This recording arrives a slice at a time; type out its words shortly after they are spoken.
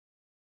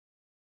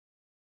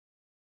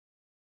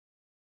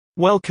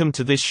Welcome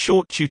to this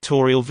short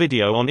tutorial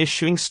video on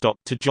issuing stock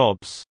to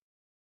jobs.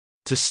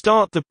 To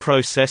start the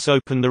process,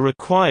 open the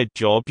required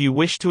job you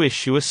wish to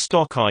issue a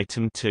stock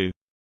item to.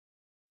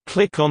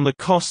 Click on the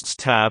Costs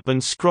tab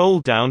and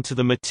scroll down to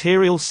the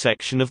Material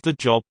section of the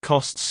Job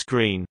Costs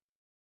screen.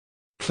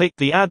 Click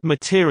the Add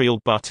Material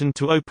button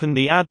to open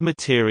the Add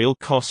Material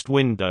Cost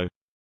window.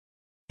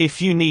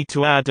 If you need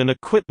to add an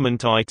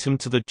equipment item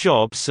to the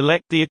job,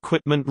 select the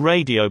Equipment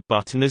Radio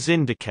button as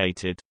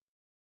indicated.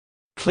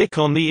 Click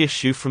on the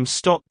Issue from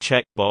Stock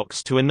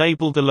checkbox to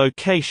enable the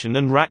location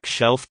and rack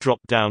shelf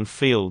drop-down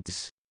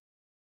fields.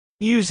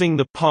 Using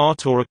the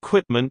Part or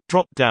Equipment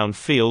drop-down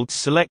fields,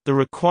 select the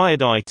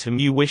required item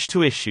you wish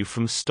to issue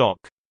from stock.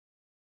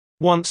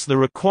 Once the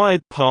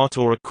required part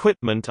or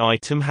equipment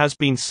item has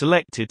been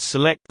selected,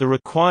 select the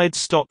required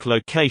stock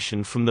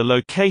location from the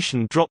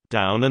Location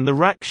drop-down and the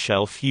rack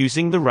shelf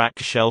using the Rack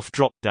Shelf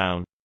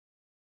drop-down.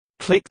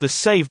 Click the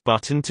Save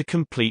button to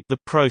complete the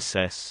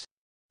process.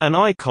 An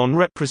icon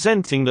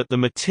representing that the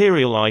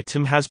material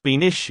item has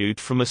been issued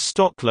from a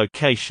stock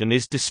location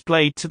is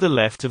displayed to the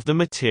left of the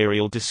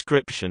material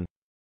description.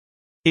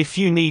 If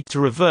you need to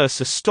reverse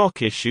a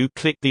stock issue,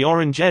 click the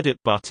orange Edit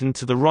button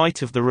to the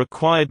right of the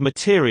required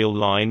material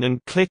line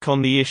and click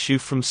on the Issue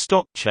from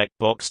Stock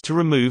checkbox to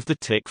remove the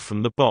tick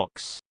from the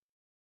box.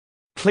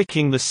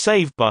 Clicking the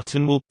Save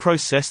button will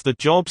process the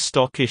job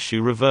stock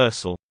issue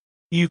reversal.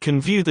 You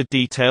can view the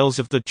details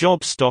of the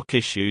job stock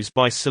issues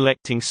by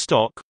selecting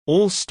Stock,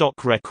 All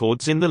Stock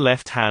Records in the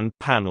left-hand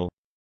panel.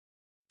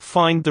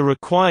 Find the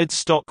required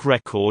stock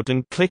record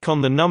and click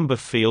on the number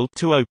field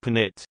to open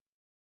it.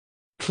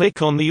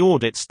 Click on the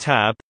Audits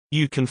tab.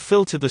 You can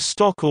filter the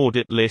stock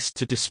audit list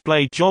to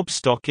display job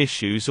stock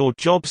issues or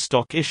job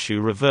stock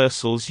issue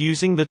reversals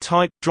using the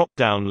type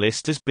drop-down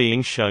list as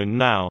being shown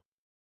now.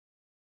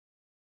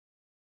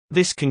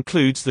 This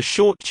concludes the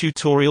short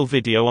tutorial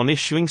video on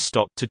issuing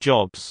stock to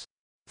jobs.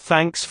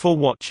 Thanks for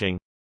watching.